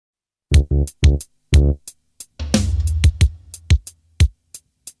E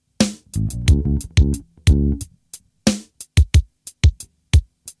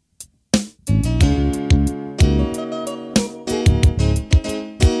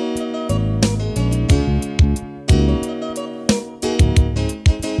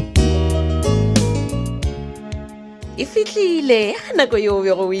fitlile nako yo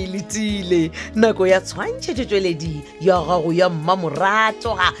bego o iletile nako ya tshwantšhetšetšweledi ya gago ya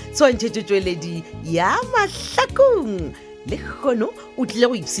mmamorato ga tshwantšhetšetšweledi ya mahlakong le kgono o tlile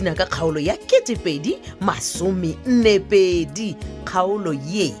go ipsina ka kgaolo ya 2042 kgaolo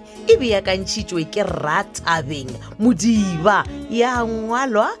ye e beakantšhitšwe ke Rathabeng Modiba ya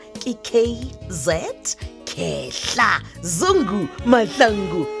ngwalwa ke KZ Kehla Zungu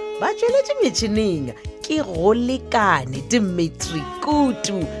Mahlangu ba tšweletše metšhineng ke Golekane Dimitri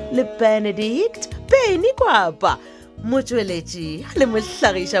Kutu le Benedict Penny Kwapa motšweletši le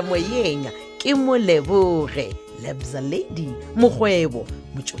mohlagiša moyeng ke Moleboge Lebza Lady Mokgwebo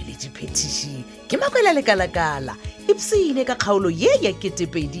motšweletši phetiši ke Makwela Lekalakala ipsine ka kgaolo ye ya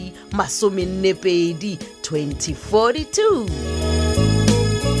 2042 2042.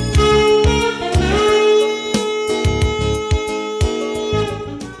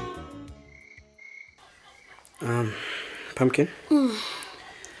 Pumpkin?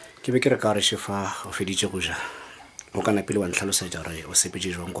 Ke be ke re ka re shefa o feditše go ja o kana pele wa ntlhalosetša gore o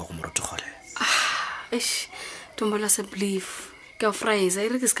sepetše jwang kwa go Moruti Kgole. Eish, tombola se belief ke a fraisa e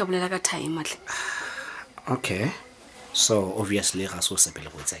re ke se ka bolela ka time atle. Okay, so obviously ga se o sepele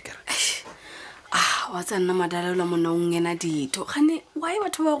go tsekere. Wa tsa nna madala la mona o ngena ditho gane why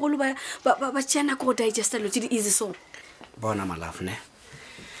batho ba golo ba tšeana go digesta lo tse di easy so Bona my love ne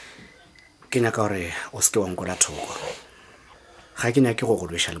ke nyaka gore o se ke wa nkola thoko ga ke nyake go go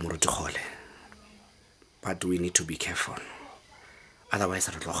lwesha le Moruti Kgole, but we need to be careful otherwise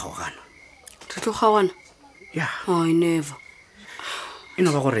re tlo kgaogana. Re tlo kgaogana? Yeah. Oh, I never.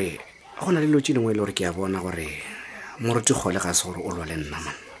 Eno ba gore go na le lo tse dingwe le gore ke a bona gore Moruti Kgole ga se gore o lwa le nna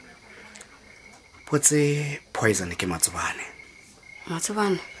man. Potse poison ke Matsobane.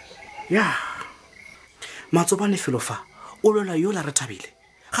 Matsobane? Yeah. Matsobane filofa o lwela yo la Rathabile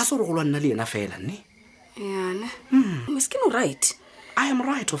ga se gore go lwa nna le yena fela ne. Yeah, ne. Miskin right. I am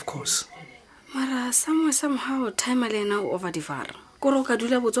right, of course. Mara somehow time le na over divar. Koro ka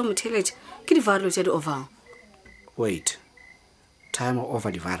dula botso motheletše ke divar lo tše di over. Wait. Time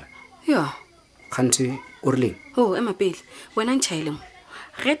over divar. Yeah. Khanti urling. Oh, ema pele. Wena ntšhaile mo.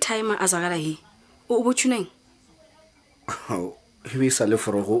 Ge time a zagala hi. O botšuneng. Oh, he is a le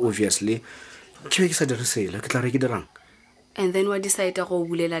for go obviously. Ke ke sa dirisela ke tla re ke dirang. And then what decide go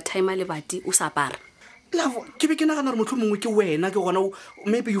bulela time le bati o sa para. Love, ke be ke nagana re motho mongwe ke wena ke gona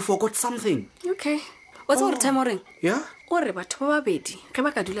maybe you forgot something. Okay. What's all time ring? Yeah? Ore batho ba babedi ge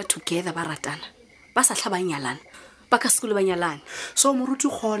ba ka dula together ba ratana. Ba sa tlha ba nyalana. Ba ka sekolo ba nyalana. So Moruti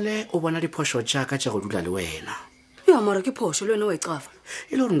Kgole o bona diphošo tša ka tša go dula le wena. Yo mara ke phosho le wena wa icafa.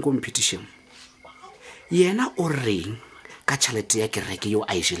 E le gore competition. Yena o reng ka tshelete ya kereke yo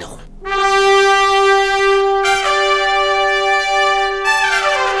a ijilego.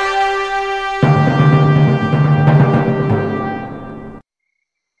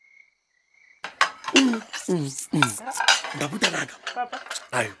 Ndabutanaka.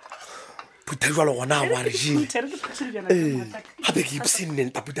 Ayo. Putelwa lo gona wa re jile. Gape ke ipsenne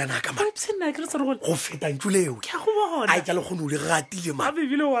ndabutanaka ma. Ipsenne ke re go go feta ntuleo. Ke go bona. Ai tla le gone o le gatile ma. A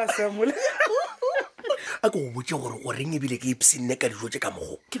bebile wa samola. A go botse gore o reng ebile ke ipsenne ka dijo tse ka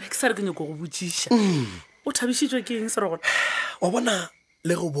mogo. Ke be ke sa re ke nyako go botsiša. O thabishitswe ke eng se re gona? Wa bona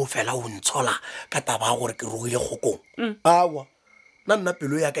le go bo fela o ntshola ka taba gore ke rogile Kgokong. Awa. Nna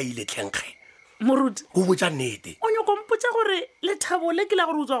pelo ya ka ile tlhenkge. Moruti. Go botsa nnete. O nyako mpotsa gore le thabo le ke la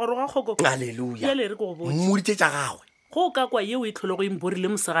gore o tswa gore ga Kgokong. Hallelujah. Ya le re go botsa. Mmuditse tša gagwe. Go ka kwa ye o itlhole go imborile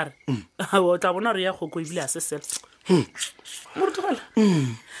mosegare. O tla bona re ya Kgokong ebile a se sela. Moruti gala.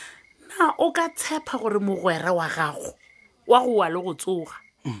 Na o ka tshepa gore mogwera wa gago wa go wa le go tsoga.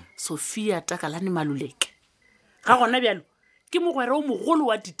 Sofia Takalane Maluleke. Ga gona bjalo ke mogwera o mogolo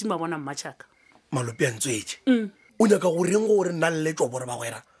wa titima bona mmatšhaka. Malope a ntswetse. O nyaka go reng gore nna le tšwa bore ba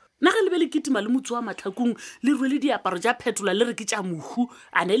gwera. Na ge le be le kitima le motho wa matlhakong le rwele diaparo tša phetola le re ke tša mohu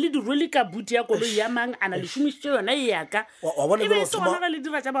a ne le di rwele ka buti ya koloi ya mang a na le šomišitše yona e yaka Wa bona ebe le se gona ge le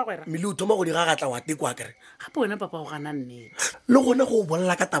dira tša bagwera mme le o thoma go di gagatla wa tekwa kere gape wena papa o gana nnete le gone go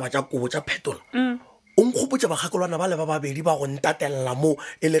bolela ka taba tša kobo tša phetola o nkgopotša bagakolwana ba le ba babedi ba go ntatelela mo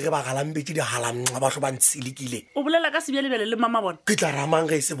e le ge ba galambetse digalamnxa ba tlo ba ntshilikile o bolela ka sebjalebjale le mama bona ke tla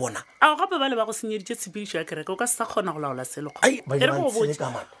ramang ge e se bona a gape ba le ba go senyeditše tshepedišo ya kereke o ka se sa kgona go laola selego Ai, ba e re ba go ntshele botse ka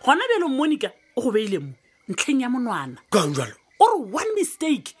mana. gona bjalo monica o go beile mo ntlheng ya monwana kang jalo o re one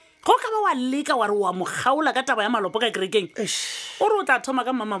mistake go ka ba wa leka wa re wa mo kgaola ka taba ya malopo ka kerekeng o re o tla thoma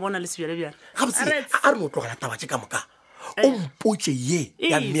ka mama bona le sebjalebjale gabotse a re mo tlogela taba tse ka moka o mpotse ye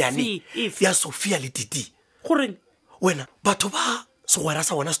ya mmeane ya Sophia le Titi goreng wena batho ba segwera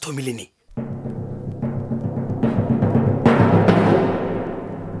sa bona se thomile neng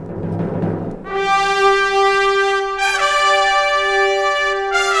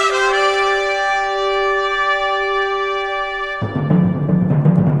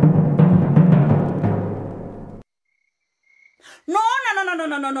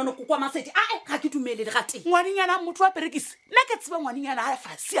no kwa masedi ga ke dumele le gate ngwaninyana motho wa perekise nna ke tseba ngwaninyana a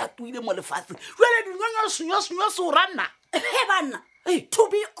fase a tuile mo lefatshe jale dinyonya senyo se o ranna he banna to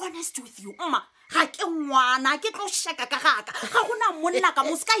be honest with you mma ga ke ngwana ke tlo shaka ka gaka ga gona monna ka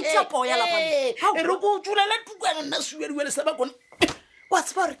mo ska itse po ya lapana re go tsulele tukwana nna suediwele sa ba kone wa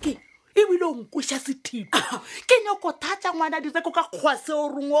tseba re ke e bile o nkosha sethipo ke nyako thatsa ngwana ditse ko ka kgwase o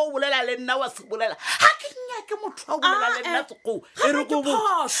reng o bolela le nna wa se bolela ga ke nyake motho a bolela le nna tsego e re go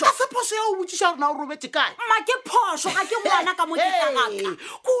a se phoso ya o botsisha rena o robetse kae ma ke phoso ga ke ngwana ka mo ke ka gaka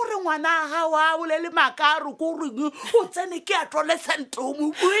ko re ngwana ga wa bolele makaro ko reng o tsene ke a tlole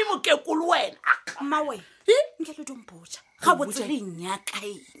sentomo o e mokekolo wena mmawe nke le dompotsa ga botse re nyaka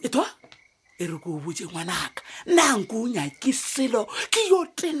e to e re go botse ngwanaka nanko o nyake selo ke yo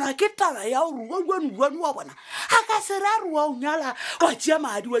tenwa ke taba ya gore wa bona a ka se re a re wa o nyala wa tšea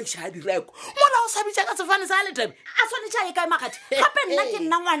madi wa iša direko mola o sa bitša ka sefane sa letebe a tshwanetša e kae magadi gape nna ke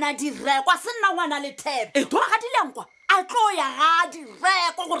nna ngwana direkwa se nna ngwana lethebe magadi lenkwa a tlo ya ga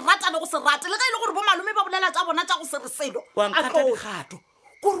direko go rata le go se rate le ga e le gore bo malome ba bolela tša bona tša go se re selo wa nkgata digato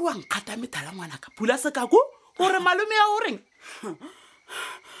kore wa nkgata methala ngwanaka pula sekako gore malome ya o reng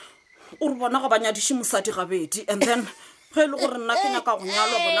o re bona ga ba nyadiše mosadi gabedi and then ge e le gore nna ke nyaka go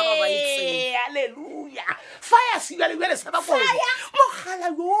nyalwa bona ga ba itseng halleluja faya sebjalebjale sa bakone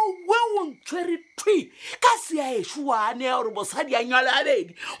mogala we o ntshwere thwi ka sea ešo wane ya gore mosadi a nyale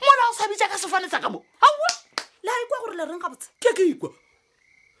gabedi mola o sa bitša ka sefane sa ka mo aowa le a ikwa gore le reng gabotse ke ikwa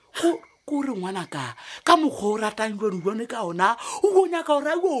kore ngwanaka ka mokgwa o ratang jone ka ona o go nyaka gore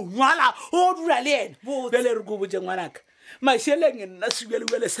a o nyala o dula le ene bjale re ko botse ngwanaka mašeleng nna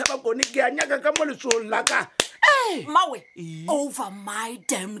sebjalebjale sa bakone ke a nyaka ka mo letsoong la ka mawe over my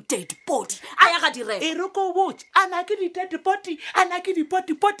damn dead body a ya ga direko e re ko botse ana ke di-dead body ana ke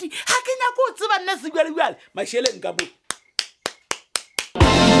di-potipoti ga ke nyaka o tseba nna sebjalebjale mašeleng ka bo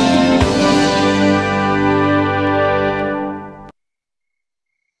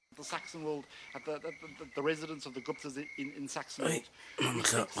the Saxon world, at the residence of the Guptas in Saxon world.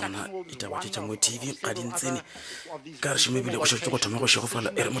 Motla ona ditaba tša mo TV ga di ntsene ka re shime bile go shotse go thoma go shego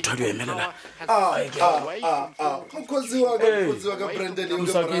fela e re motho a di emelela mokhozi wa ka Brandon o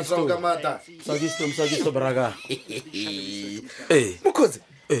ka mara ka mata msakisto braga mokhozi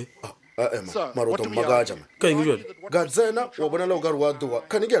maroto magaja ka eng jwale ga tsena wa bona la o ka re wa doa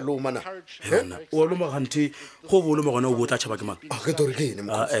ka ne ke a loma na wa loma ganthe go bolo mo gona o botla tšhaba ke mang a ke tore ke ene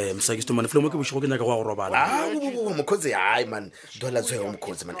msakisto man felo mo ke bošego ke nyaka go robala mokhozi ai man dola tswe o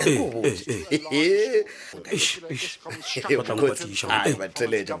mokhozi man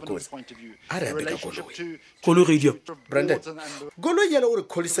bateleja mokhozi a re abeka koloi ge idio Brandon koloi yela o re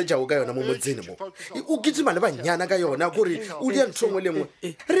kholise jago ka yona mo motsene mo o kitima le banyana ka yona gore o dia ntho ngwe le ngwe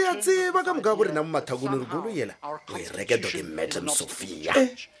re a tseba ka moka gore na mo mathakone re koloi yela o e reke doke Madam Sophia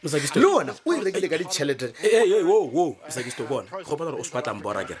le ona o e rekile ka ditšhelete wo msakisto bona go patla gore o se batlang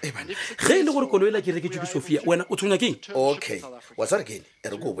bora kere ge e le gore koloi la ke reketswe ke Sophia wena o tshwenya keng okay wa tsara keng e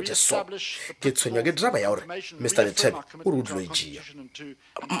re ko botse so ke tshwenya ke draba ya gore Mr. Lethebe o re o dilo ijia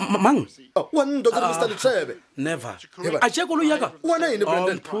mang wa ndo ka Mr. Lethebe never a tšea koloi yaka wena ene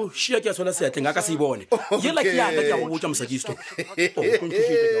Brandon shia ke a tshola seatleng a ka se e bone yela ke yaka ke a go botsa mosakisto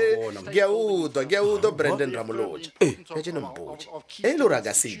ke a udwa Brandon Ramoloja ke tšene mpotse e le gore a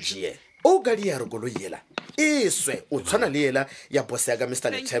ka se ijie o ka di ya re koloi yela e swe o tshwana le yela ya bose ya ka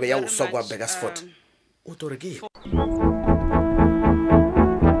Mr. Lethebe ya o swa kwa Bakersford o tore ke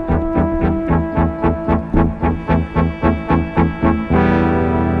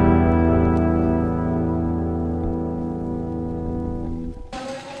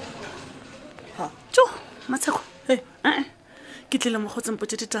ke tlile mo gotseng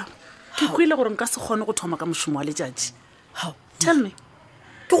potse ditaba ke kwile gore nka se kgone go thoma ka mošomo wa letšatši tell me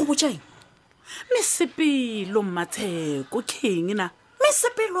ke go botsa eng mesepelo mmatsheko keng na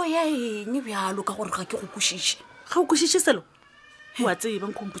mesepelo ya eng bjalo ka gore ga ke go kwešiše ga o kwešiše selo wa tseba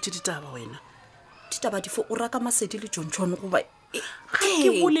nkgompotse ditaba wena ditaba difo o raka Masedi le John goba ga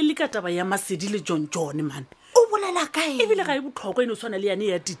ke bolele ka taba ya Masedi le John man o bolela ka eng ebile ga e botlhokwa ene o tshwana le yane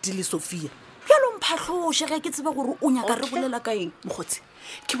ya Titi le Sophia bjalo mpha tlhatlhoše ge ke tsebe gore o nyaka re bolela ka eng. Mokgotsi,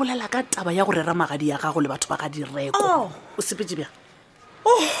 ke bolela ka taba ya go rera magadi ya gago le batho ba ga direko. O sepetse bjang?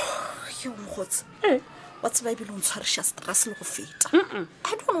 Yo mokgotsi, wa tseba ebile o ntshwariša stress le go feta.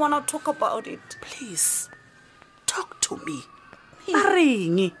 I don't want to talk about it. Please, talk to me. Ba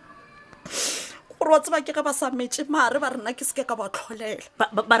reng? Gore wa tseba ke ga ba sa metse mare ba rena ke seke ka ba tlholela.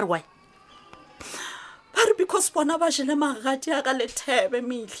 Ba re why? But because bona ba jele magadi a ka lethebe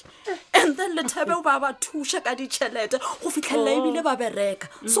mile. And then lethebe o ba thuša ka ditšhelete go fitlhelela ebile ba bereka.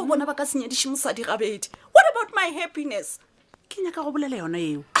 So bona ba ka senyediše mosadi gabedi. What about my happiness? Ke nyaka go bolela yona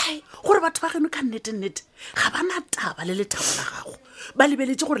eo gore batho ba geno ka nnete ga bana taba le lethabo la gago ba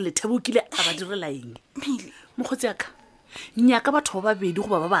lebeletse gore lethebo kile a ba direla eng. Mokgotsi yaka nyaka batho ba babedi go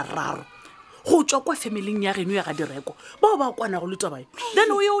ba bararo go tswa kwa familing ya geno ya ga direko bao ba kwana go le tabae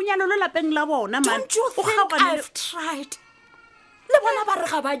then o ye o nyalelo lapeng la bona man. Don't you think I've tried? Le bona ba re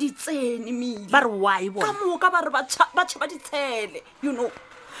ga ba di tsene mile. Ba re why bona? Ka moka ba re ba tšhaba ditshele, you know.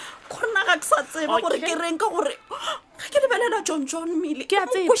 Khona ga ke sa tseba gore ke reng ka gore ga ke lebelela John mile. Ke a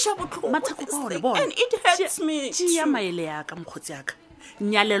tseba botlhoko. matheko ka gore bona. And it hurts me. Ya maele ya ka mokgotsi yaka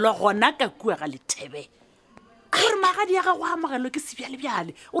nyalelwa gona ka kua ga lethebe gore magadi ya gago a magelo ke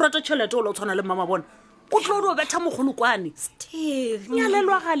sebjale o rata tšhelete o le o tshwana le mama bona o tlo o betha mogolokwane Still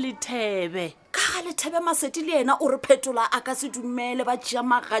nyalelwa ga lethebe ka ga lethebe masedi le ena o re phetola a ka se dumele ba tšea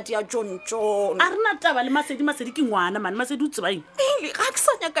magadi a John a re na taba le masedi ke ngwana mane masedi o tsebaeng ga ke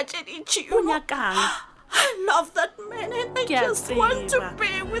sa nyaka tše ditši o nyakang. I love that man and I just want to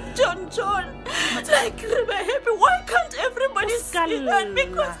be with John. Like, Reba happy. Why can't everybody see that?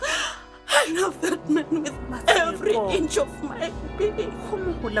 Because I love that man with every inch of my being.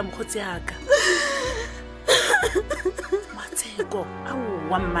 Hola mokgotsi yaka. Matseko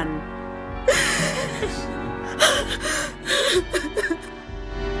a man.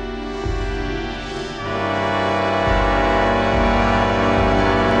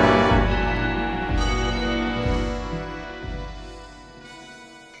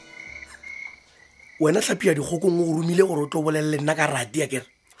 wena tlhapi ya Kgokong o rumile gore o tlo bolelele nna ka rati ya kere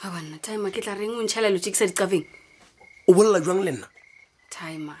ha bana time ke tla reng o ntšhalelo tše ke sa diqafeng o bolela jwang le nna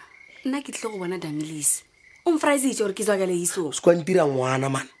time nna ke tle go bona Damilise o mfraisitše gore ke tswa ka le iso se kwa ntira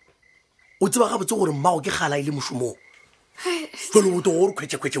ngwana man o tseba gabotse gore mmago ke gala ile mošomong jalo o to gore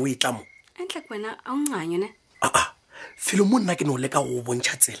khwetše o e tla mo entle kwena a o nganyo ne felo mo nna ke no leka go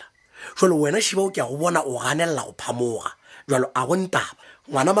bontšha tsela jalo wena shibao ke a go bona o ganella go phamoga jalo a go ntaba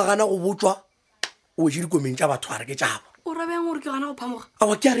ngwana magana go botswa o je dikomeng tša batho a re ke tšaba o ra bjang gore ke gana go phamoga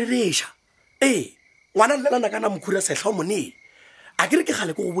awa ke a rereša ngwana lelana kana mokhura sehla o monee a kere ke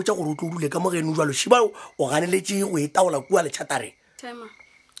gale ke go botsa gore o tlo dule ka mogeno jalo shibao o ganeletše go e taola kua letšhatareng time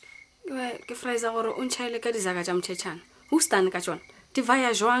ke fraisa gore o ntšhaele ka dizaka tša motšhetšana o stane ka tšona di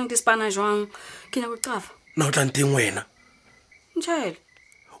vaya jwang di spana jwang ke nyako qafa na o tla nteng wena ntšhaele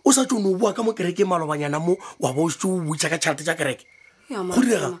o sa tšone o bua ka mo kereke malobanyana mo wa bo se o butša ka tšhalete tša kereke go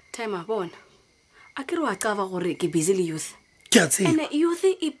direga time bona a ke re wa qafa gore ke busy le youth ke a tseba and youth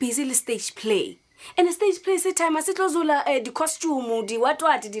e busy le stage play and stage play se time se tlozula di costume di what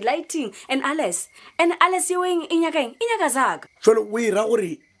di lighting and alles yeweng e nyaka zaka jalo o ira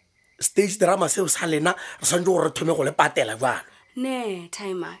gore stage drama seo sa lena re santse gore re thome go le patela jalo ne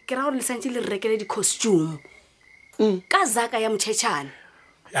timer ke ra gore le santse le rekele di costume ka zaka ya motšhetšana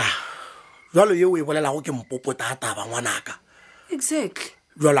ya jalo yeo e bolelago ke mpopota taba ngwanaka exactly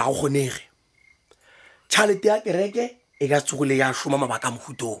jalo a go kgonege tšhalete ya kereke e ka tsogole ya šoma mabaka a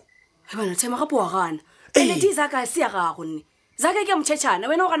mohutong bana tema gape wa gana ene di zaka se ya gago nne zaka ke ya motšhetšana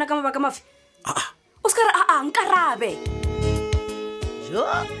wena o gana ka mabaka mafe o se ka re nkarabe jo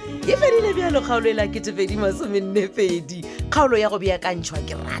e fedile bjalo kgaolo e la ketefedi kgaolo ya go beakantšhwa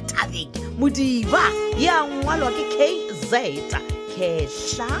ke ratabek modiba ya ngwalwa ke KZ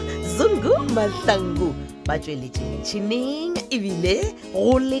Kehla Zungu Mahlangu ba tsweletše metšhineng ebile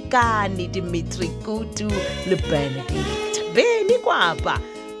go lekane Dimitri Kutu le Benedict Beny Kwapa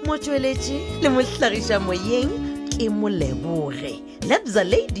motsweletši le mohlagiša moyeng ke Moleboge Lebza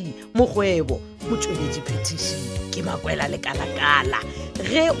Lady Mokgwebo motsweletši phetiši ke Makwela Lekalakala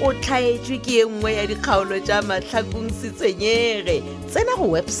ge o tlhaetšwe ke ye nngwe ya dikgaolo tša Mahlakong se tshwenyege tsena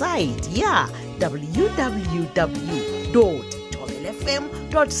go website ya www.fm.co.za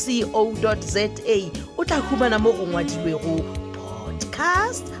o tla humana mo go ngwadilwego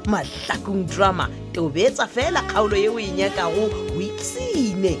podcast Mahlakong drama tobetsa fela kgaolo ye o e nyakago o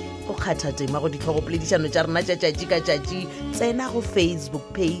ipsine go kgatha tema go ditlhogopoledišano tša rena tša tšatši ka tšatši tsena go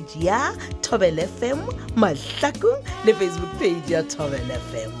Facebook page ya Thobel FM Mahlakong le Facebook page ya Thobel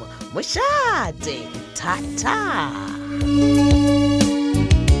FM mošate thata